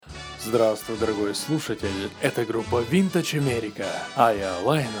Здравствуй, дорогой слушатель, это группа Vintage America, а я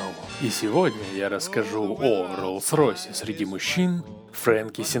Лайнел, и сегодня я расскажу о Роллс-Ройсе среди мужчин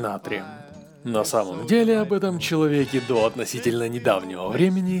Фрэнке Синатре. На самом деле об этом человеке до относительно недавнего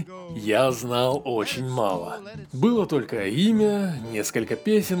времени я знал очень мало. Было только имя, несколько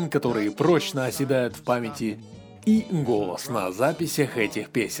песен, которые прочно оседают в памяти, и голос на записях этих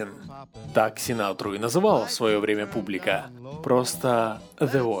песен. Так Синатру и называла в свое время публика, просто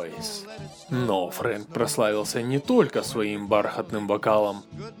The Voice. Но Фрэнк прославился не только своим бархатным вокалом,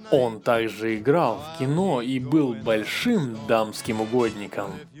 он также играл в кино и был большим дамским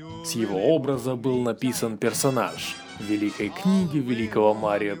угодником. С его образа был написан персонаж в великой книге великого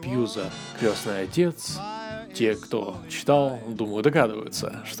Марио Пьюза «Крестный отец». Те, кто читал, думаю,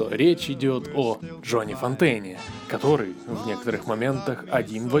 догадываются, что речь идет о Джонни Фонтейне, который в некоторых моментах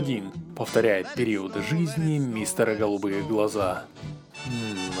один в один повторяет периоды жизни мистера Голубые глаза.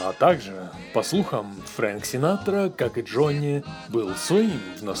 А также, по слухам, Фрэнк Синатра, как и Джонни, был своим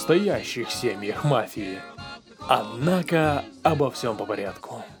в настоящих семьях мафии. Однако обо всем по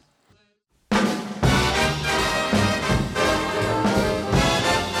порядку.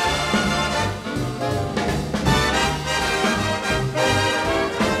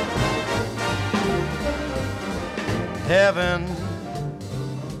 Heaven,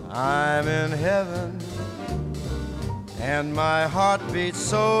 I'm in heaven, and my heart beats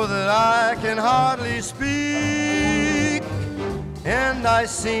so that I can hardly speak, and I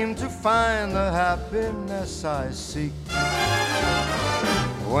seem to find the happiness I seek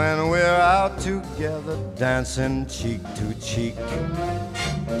when we're out together dancing cheek to cheek.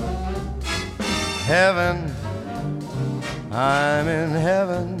 Heaven, I'm in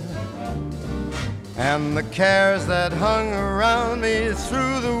heaven, and the cares that hung around me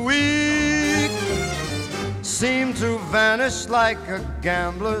through the week seem to vanish like a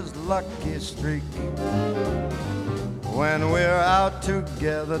gambler's lucky streak when we're out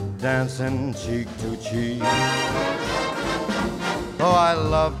together dancing cheek to cheek. Oh, I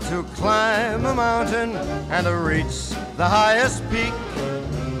love to climb a mountain and to reach the highest peak,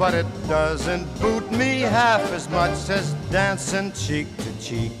 but it doesn't boot me half as much as dancing cheek to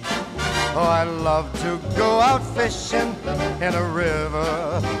cheek. Oh, I love to go out fishing in a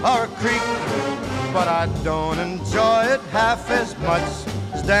river or a creek, but I don't enjoy it half as much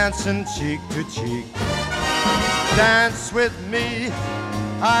as dancing cheek to cheek. Dance with me,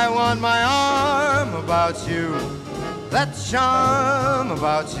 I want my arm about you. That charm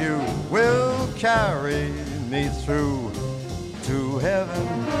about you will carry me through to heaven.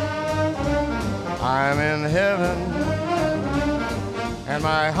 I'm in heaven, and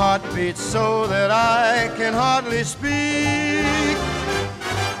my heart beats so that I can hardly speak,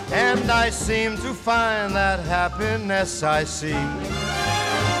 and I seem to find that happiness I seek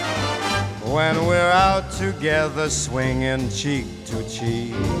when we're out together swinging cheek to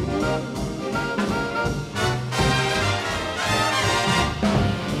cheek.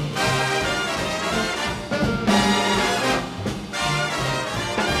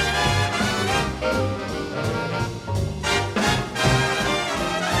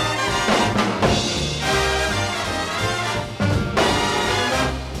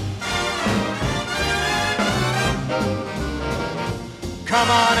 Come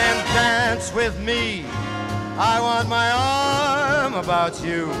on and dance with me. I want my arm about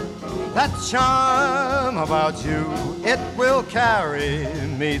you. That charm about you, it will carry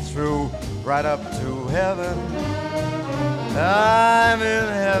me through right up to heaven. I'm in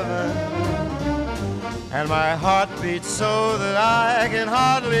heaven, and my heart beats so that I can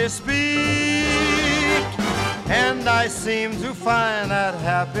hardly speak, and I seem to find that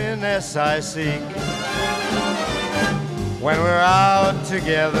happiness I seek when we're out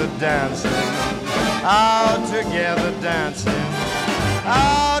together dancing, out together dancing,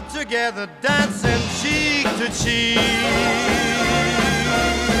 out together dancing cheek to cheek.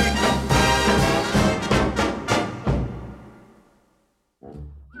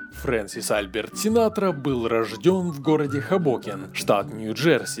 Фрэнсис Альберт Синатра был рожден в городе Хобокен, штат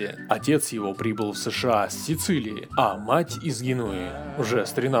Нью-Джерси. Отец его прибыл в США с Сицилии, а мать из Генуи. Уже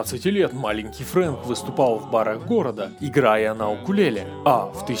с 13 лет маленький Фрэнк выступал в барах города, играя на укулеле, а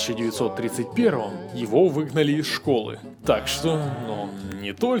в 1931-м его выгнали из школы. Так что он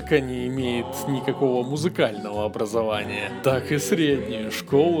не только не имеет никакого музыкального образования, так и среднюю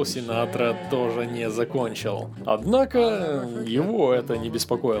школу Синатра тоже не закончил. Однако его это не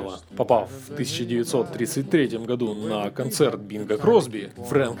беспокоило. Попав в 1933 году на концерт Бинга Кросби,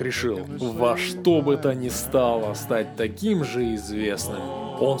 Фрэнк решил во что бы то ни стало стать таким же известным.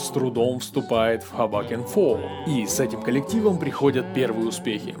 Он с трудом вступает в Hoboken Four, и с этим коллективом приходят первые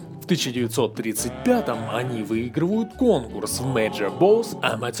успехи. В В 1935-м они выигрывают конкурс в Major Boss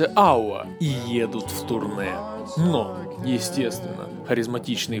Amateur Hour и едут в турне. Но, естественно,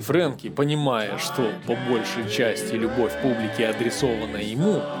 харизматичный Фрэнки, понимая, что по большей части любовь публики адресована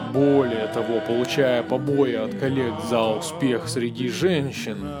ему, более того, получая побои от коллег за успех среди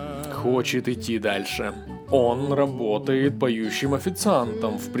женщин, хочет идти дальше. Он работает поющим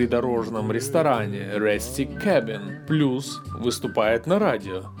официантом в придорожном ресторане Rustic Cabin, плюс выступает на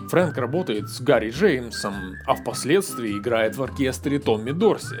радио. Фрэнк работает с Гарри Джеймсом, а впоследствии играет в оркестре Томми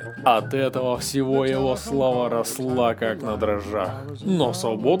Дорси. От этого всего его слава росла как на дрожжах. Но в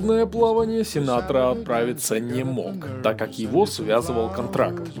свободное плавание Синатра отправиться не мог, так как его связывал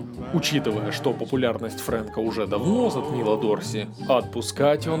контракт. Учитывая, что популярность Фрэнка уже давно затмила Дорси,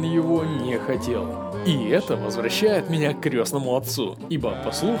 отпускать он его не хотел. И это возвращает меня к крестному отцу, ибо,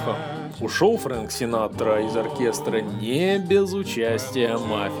 по слухам, ушел Фрэнк Синатра из оркестра не без участия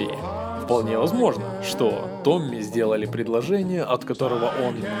мафии. Вполне возможно, что Томми сделали предложение, от которого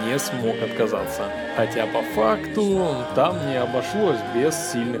он не смог отказаться. Хотя по факту там не обошлось без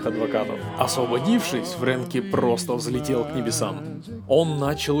сильных адвокатов. Освободившись, Фрэнки просто взлетел к небесам. Он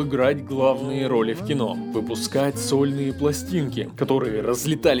начал играть главные роли в кино, выпускать сольные пластинки, которые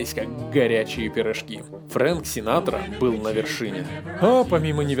разлетались как горячие пирожки. Фрэнк Синатра был на вершине. А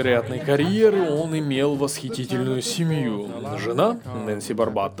помимо невероятной карьеры, он имел восхитительную семью. Жена, Нэнси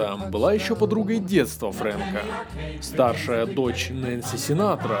Барбата, была еще подругой детства Фрэнка. Старшая дочь Нэнси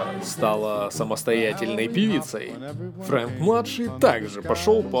Синатра стала самостоятельной певицей. Фрэнк-младший также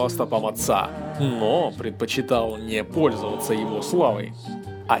пошел по стопам отца, но предпочитал не пользоваться его славой.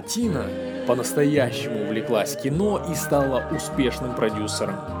 А Тина по-настоящему увлеклась кино и стала успешным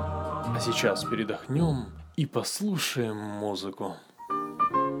продюсером. А сейчас передохнем и послушаем музыку.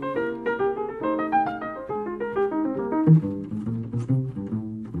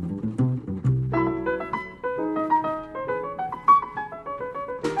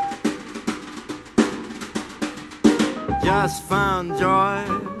 Just found joy,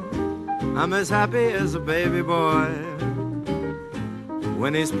 I'm as happy as a baby boy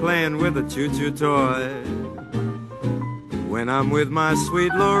when he's playing with a choo-choo toy. When I'm with my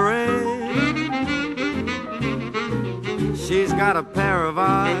sweet Lorraine, she's got a pair of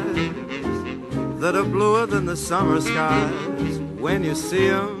eyes that are bluer than the summer skies. When you see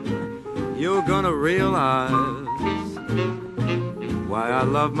them, you're gonna realize why I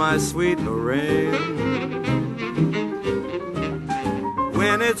love my sweet Lorraine.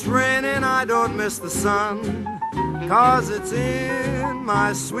 When it's raining, I don't miss the sun, 'cause it's in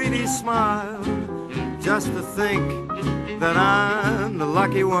my sweetie's smile. Just to think that I'm the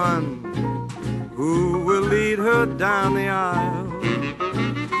lucky one who will lead her down the aisle.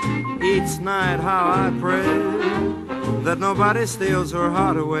 Each night how I pray that nobody steals her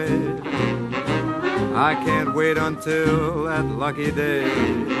heart away. I can't wait until that lucky day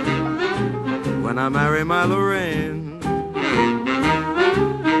when I marry my Lorraine.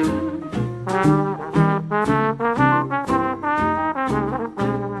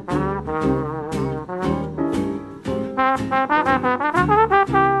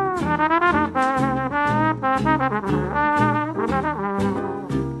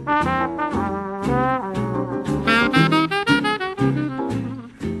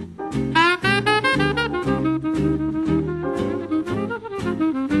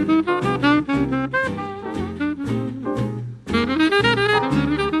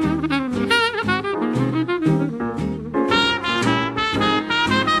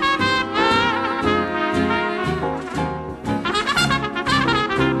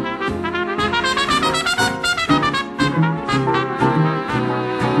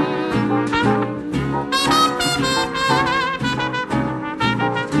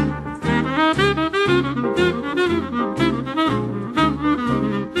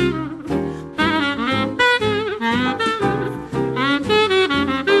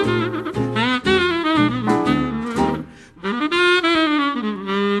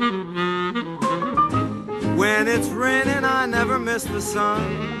 When it's raining, I never miss the sun,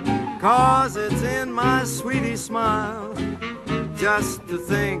 'cause it's in my sweetie's smile. Just to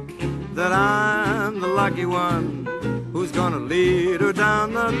think that I'm the lucky one who's gonna lead her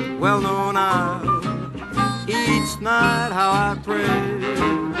down the well-known aisle. Each night how I pray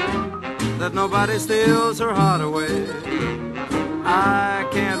that nobody steals her heart away. I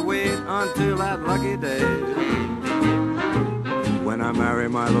can't wait until that lucky day when I marry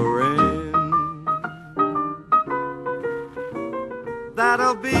my Lorraine.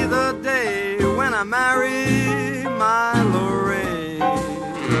 That'll be the day when I marry my Lorraine.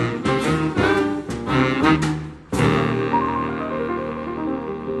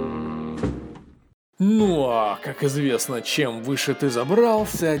 Ну а, как известно, чем выше ты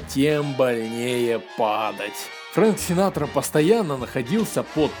забрался, тем больнее падать. Фрэнк Синатра постоянно находился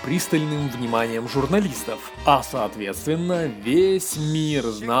под пристальным вниманием журналистов, а соответственно весь мир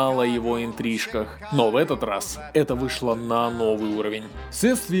знал о его интрижках. Но в этот раз это вышло на новый уровень.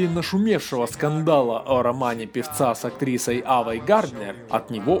 Вследствие нашумевшего скандала о романе певца с актрисой Авой Гарднер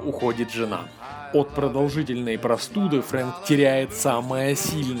от него уходит жена. От продолжительной простуды Фрэнк теряет самое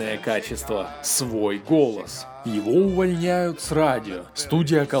сильное качество – свой голос. Его увольняют с радио.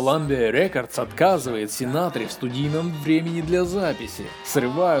 Студия Columbia Records отказывает Синатре в студийном времени для записи.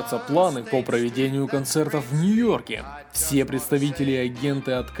 Срываются планы по проведению концертов в Нью-Йорке. Все представители и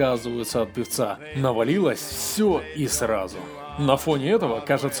агенты отказываются от певца. Навалилось все и сразу. На фоне этого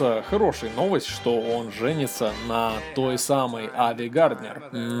кажется хорошей новость, что он женится на той самой Аве Гарднер.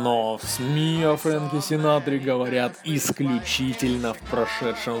 Но в СМИ о Фрэнке Синатре говорят исключительно в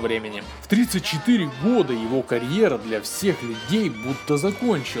прошедшем времени. В 34 года его карьера для всех людей будто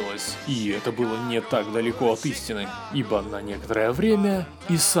закончилась. И это было не так далеко от истины, ибо на некоторое время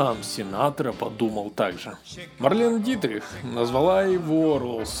и сам Синатра подумал так же. Марлен Дитрих назвала его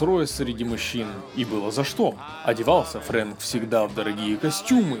Роллс-Ройс среди мужчин, и было за что. Одевался Фрэнк всегда в дорогие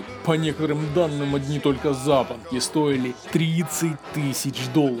костюмы. По некоторым данным, одни только запонки стоили $30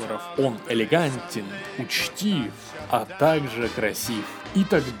 000. Он элегантен, учтив, а также красив. И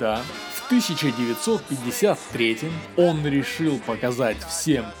тогда, в 1953 он решил показать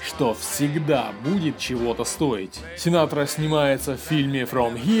всем, что всегда будет чего-то стоить. Синатра снимается в фильме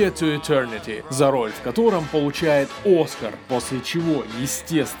From Here to Eternity, за роль в котором получает Оскар, после чего,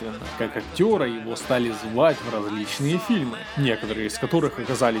 естественно, как актера его стали звать в различные фильмы, некоторые из которых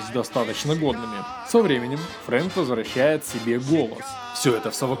оказались достаточно годными. Со временем Фрэнк возвращает себе голос. Все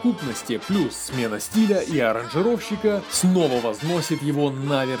это в совокупности, плюс смена стиля и аранжировщика, снова возносит его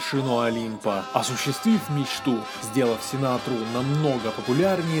на вершину Олимпа, осуществив мечту, сделав Синатру намного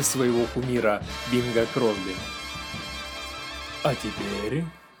популярнее своего кумира Бинга Кросби. А теперь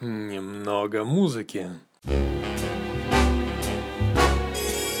немного музыки.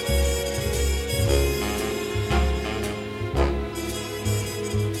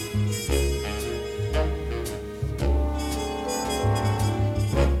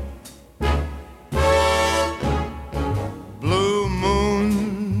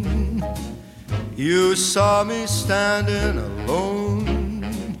 You saw me standing alone,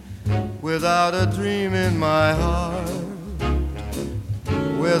 without a dream in my heart,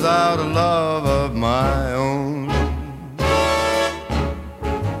 without a love of my own.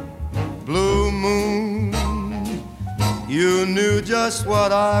 Blue moon, you knew just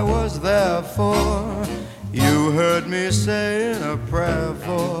what I was there for. You heard me saying a prayer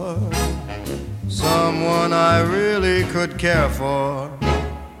for someone I really could care for.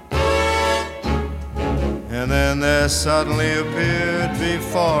 And then there suddenly appeared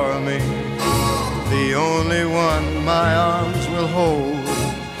before me the only one my arms will hold.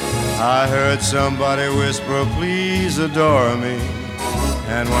 I heard somebody whisper, please adore me.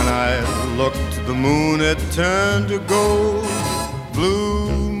 And when I looked, the moon had turned to gold.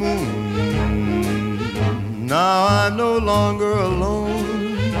 Blue moon, now I'm no longer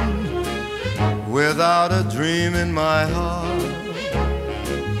alone, without a dream in my heart,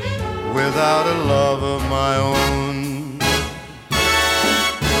 without a love of my own.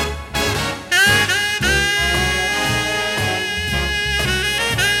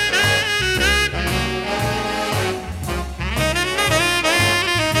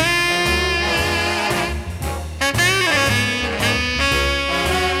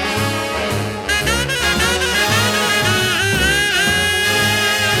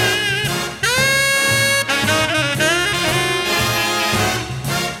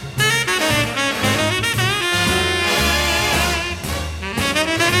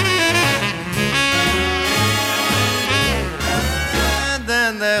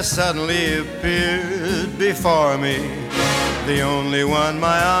 There suddenly appeared before me the only one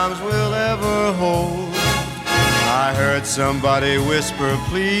my arms will ever hold. I heard somebody whisper,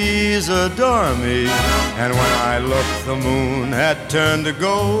 please adore me. And when I looked, the moon had turned to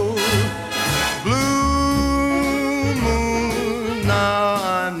gold. Blue moon, now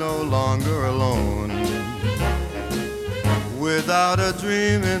I'm no longer alone, without a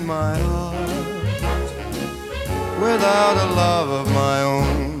dream in my heart, without a love of my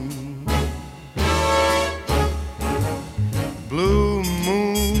own. Blue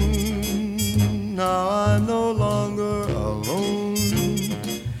moon, now I'm no longer alone,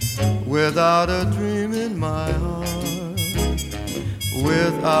 without a dream in my heart,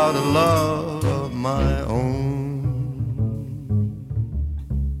 without a love of my own.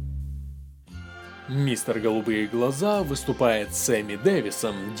 Мистер Голубые Глаза выступает с Сэмми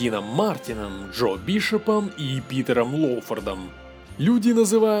Дэвисом, Дином Мартином, Джо Бишопом и Питером Лоуфордом. Люди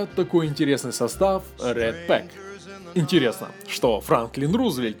называют такой интересный состав Red Pack. Интересно, что Франклин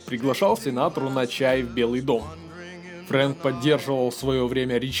Рузвельт приглашал Синатру на чай в Белый дом. Фрэнк поддерживал в свое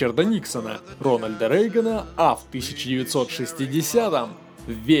время Ричарда Никсона, Рональда Рейгана, а в 1960-м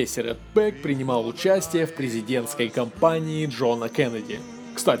весь Red Pack принимал участие в президентской кампании Джона Кеннеди.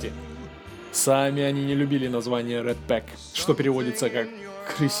 Кстати, сами они не любили название Red Pack, что переводится как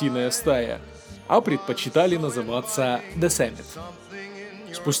 «крысиная стая», а предпочитали называться The Summit.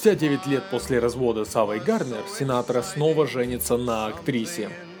 Спустя 9 лет после развода с Авой Гарнер, Синатра снова женится на актрисе.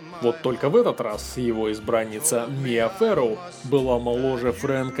 Вот только в этот раз его избранница Миа Фэрроу была моложе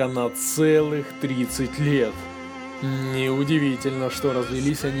Фрэнка на целых 30 лет. Неудивительно, что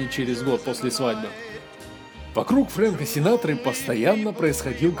развелись они через год после свадьбы. Вокруг Фрэнка Синатры постоянно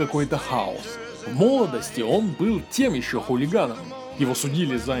происходил какой-то хаос. В молодости он был тем еще хулиганом. Его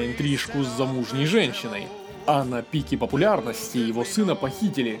судили за интрижку с замужней женщиной. А на пике популярности его сына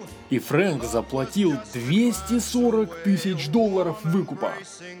похитили, и Фрэнк заплатил $240 тысяч выкупа.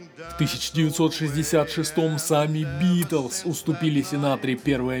 В 1966-м сами Битлз уступили Синатре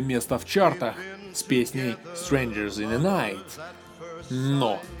первое место в чартах с песней «Strangers in the Night».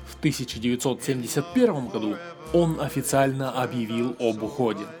 Но в 1971 году он официально объявил об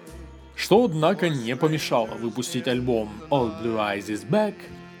уходе. Что, однако, не помешало выпустить альбом «All Blue Eyes Is Back»,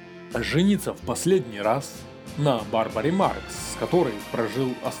 жениться в последний раз на Барбаре Маркс, с которой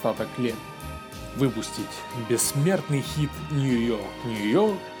прожил остаток лет, выпустить бессмертный хит «Нью-Йорк,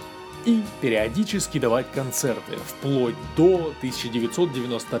 Нью-Йорк» и периодически давать концерты вплоть до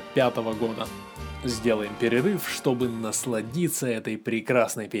 1995 года. Сделаем перерыв, чтобы насладиться этой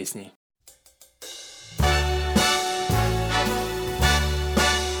прекрасной песней.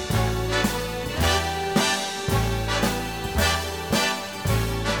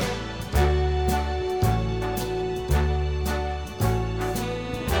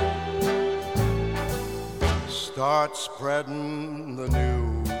 Start spreading the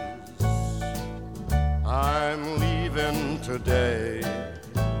news. I'm leaving today.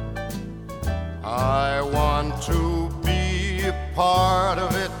 I want to be a part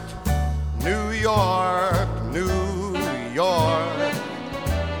of it. New York, New York.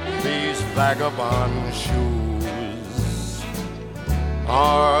 These vagabond shoes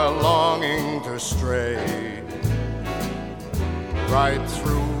are longing to stray right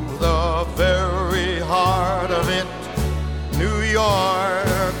through the very heart of it. New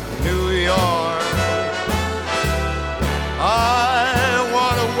York, New York. I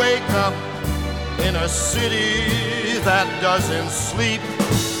want to wake up in a city that doesn't sleep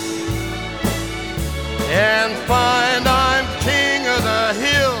and find I'm king of the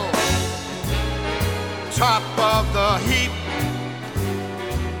hill, top of the heap.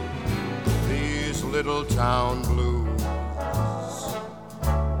 These little town blues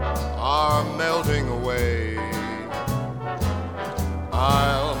are melting away.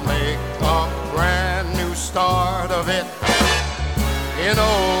 I'll make a brand new start of it in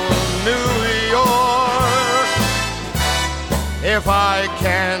old New York. If I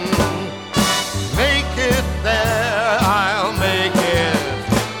can make it there, I'll make it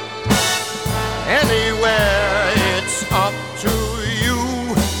anywhere. It's up to you,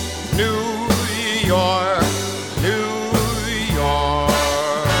 New York, New York.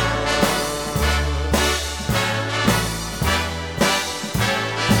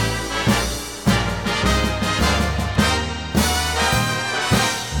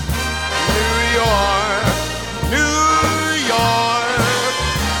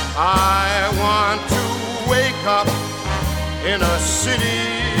 In a city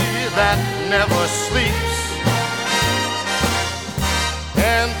that never sleeps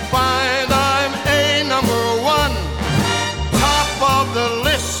and find I'm a number one, top of the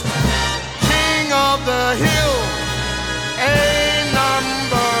list, king of the hill, a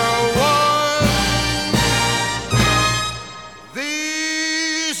number one.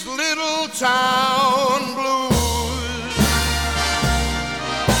 These little town blues,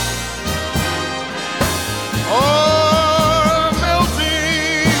 oh,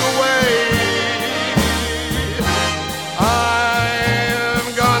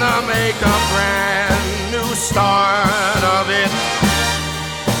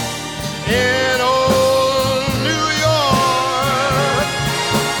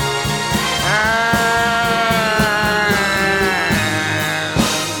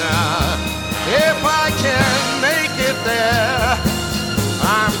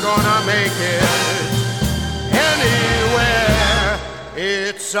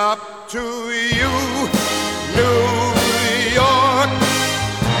 up to you, New York,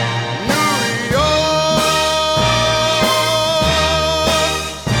 New York,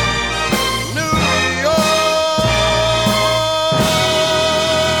 New York.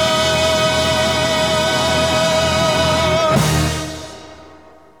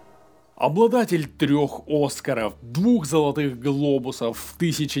 Обладатель 3 Оскаров, 2 Золотых Глобусов в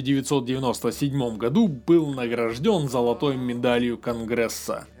 1997 году был награжден золотой медалью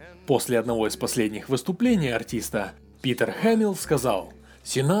Конгресса. После одного из последних выступлений артиста Питер Хэмилл сказал: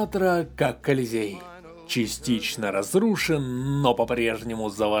 «Синатра как Колизей, частично разрушен, но по-прежнему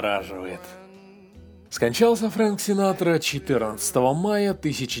завораживает». Скончался Фрэнк Синатра 14 мая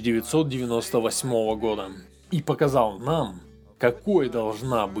 1998 года и показал нам, какой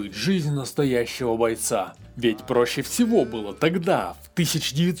должна быть жизнь настоящего бойца. Ведь проще всего было тогда, в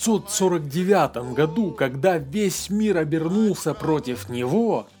 1949 году, когда весь мир обернулся против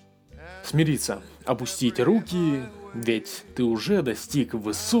него, смириться, опустить руки, ведь ты уже достиг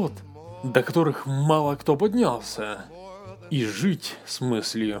высот, до которых мало кто поднялся, и жить с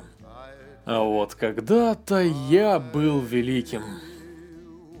мыслью: а вот когда-то я был великим.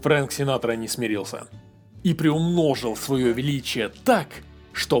 Фрэнк Синатра не смирился и приумножил свое величие так,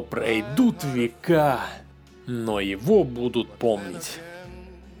 что пройдут века, но его будут помнить.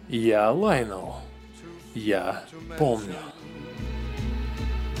 Я Лайнел, я помню.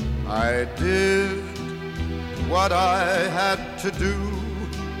 I did what I had to do,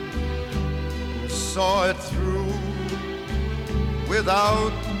 saw it through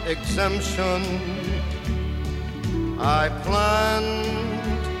without exemption. I planned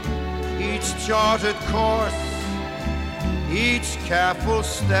each charted course, each careful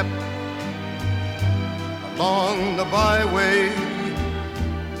step along the byway,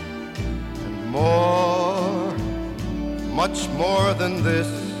 and more, much more than this,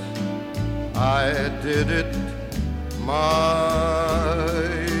 I did it my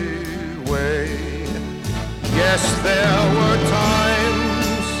way. Yes, there were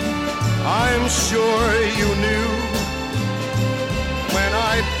times, I'm sure you knew, when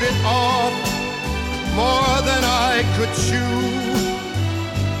I bit off more than I could chew.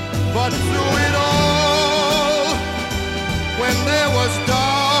 But through it all, when there was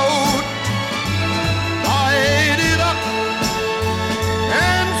doubt, I ate it up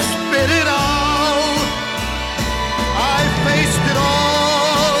and spit it out. I faced it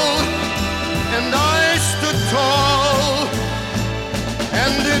all, and I stood tall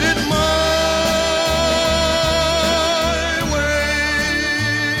and did it my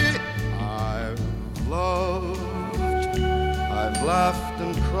laughed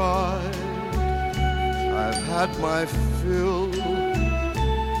and cried, I've had my fill,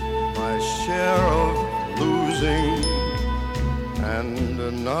 my share of losing, and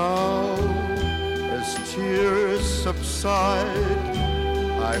now as tears subside,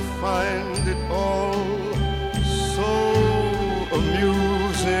 I find it all so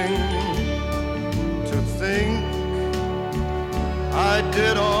amusing to think I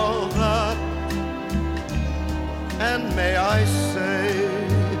did all that. And may I say,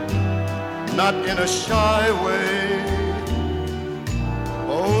 not in a shy way,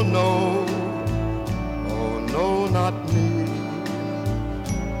 oh no, not me.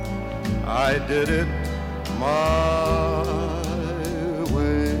 I did it my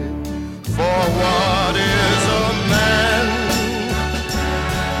way. For what is a man?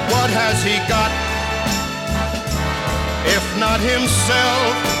 What has he got, if not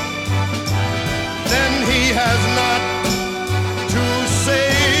himself